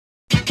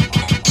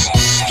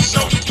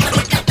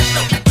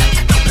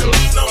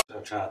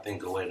trying to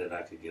think of a way that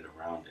I could get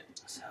around it.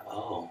 I said,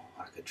 oh,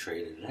 I could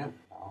trade it in.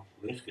 Well,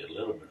 at least get a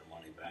little bit of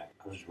money back.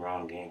 It was the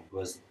wrong game. It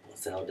was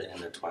Zelda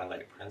and the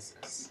Twilight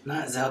Princess.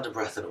 Not Zelda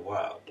Breath of the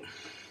Wild.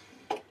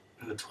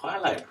 And the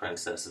Twilight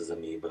Princess's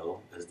amiibo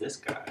is this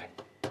guy.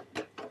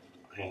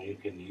 And you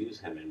can use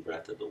him in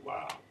Breath of the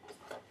Wild.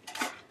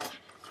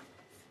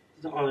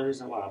 The only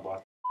reason why I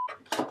bought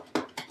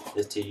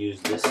is to use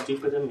this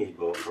stupid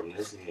amiibo from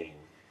this game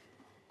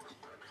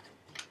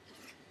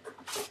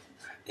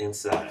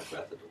inside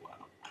Breath of the Wild.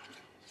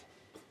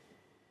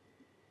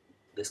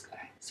 This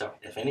guy. So,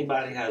 if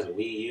anybody has a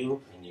Wii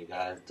U and you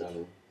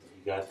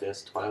got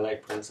this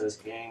Twilight Princess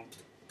game,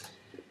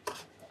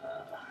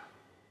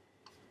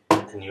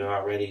 and you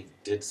already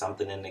did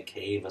something in the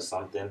cave or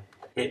something,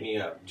 hit me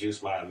up,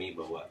 juice my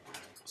amiibo up,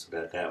 so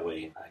that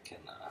way I can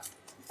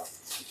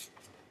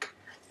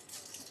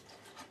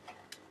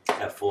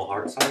have full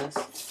hearts on this.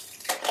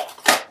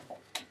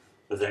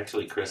 It was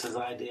actually Chris's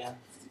idea,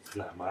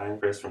 not mine.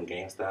 Chris from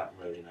GameStop,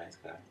 really nice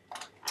guy.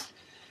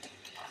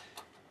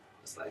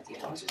 It's like, yeah,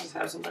 why don't you just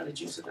have somebody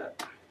juice it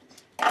up?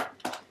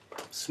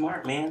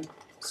 Smart, man.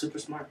 Super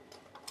smart.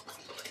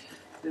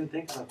 Didn't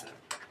think about that.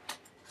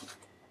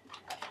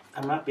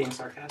 I'm not being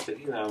sarcastic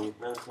either. I'm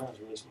really smart.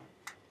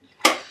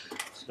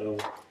 So,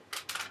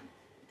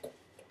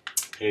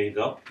 here you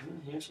go.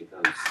 Here she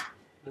goes.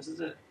 This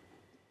is it.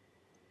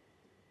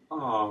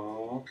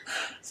 Oh,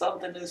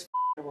 something is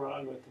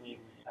wrong with me,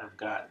 man. I've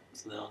got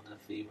Zelda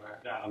fever.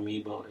 I've got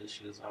amiibo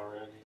issues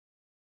already.